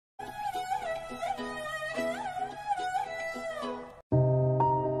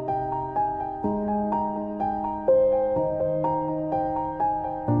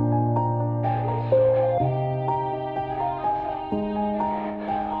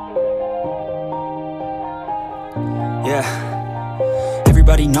Yeah.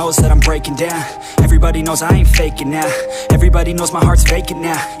 Everybody knows that I'm breaking down. Everybody knows I ain't faking now. Everybody knows my heart's vacant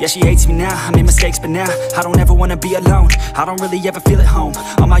now. Yeah, she hates me now, I made mistakes but now I don't ever wanna be alone. I don't really ever feel at home.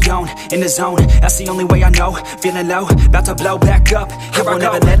 On my own, in the zone, that's the only way I know. Feeling low, about to blow back up. Here I won't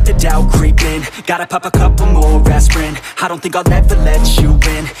ever let the doubt creep in. Gotta pop a couple more aspirin. I don't think I'll ever let you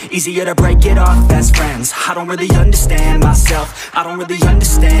in. Easier to break it off as friends. I don't really understand myself. I don't really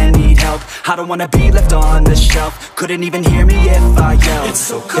understand, need help. I don't wanna be left on the shelf. Couldn't even hear me if I yelled. It's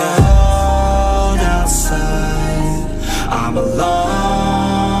so cold outside. I'm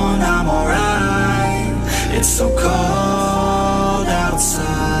alone, I'm alright. It's so cold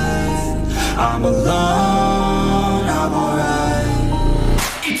outside. I'm alone, I'm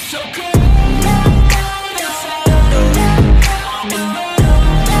alright. It's so cold.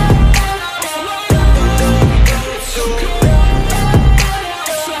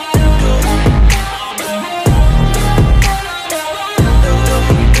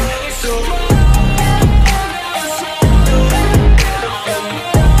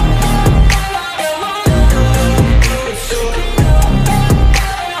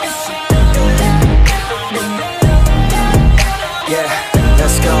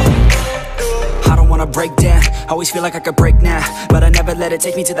 Break down, always feel like I could break now, but I never let it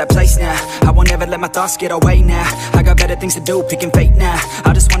take me to that place now. I won't ever let my thoughts get away now. I got better things to do, picking fate now.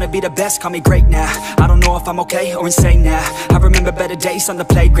 I just wanna be the best, call me great now. I don't know if I'm okay or insane now. I remember better days on the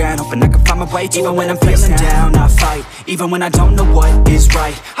playground, hoping I can find my way to even when I'm feeling down, I fight, even when I don't know what is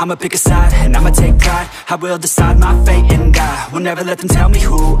right. I'ma pick a side, and I'ma take pride. I will decide my fate, and I will never let them tell me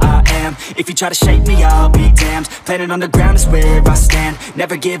who I am. If you try to shape me, I'll be damned. Planet on the ground is where I stand.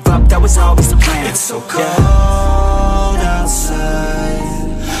 Never give up, that was always the plan. It's so cold outside.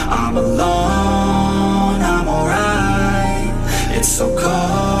 I'm alone, I'm alright. It's so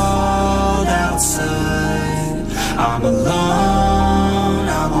cold outside. I'm alone.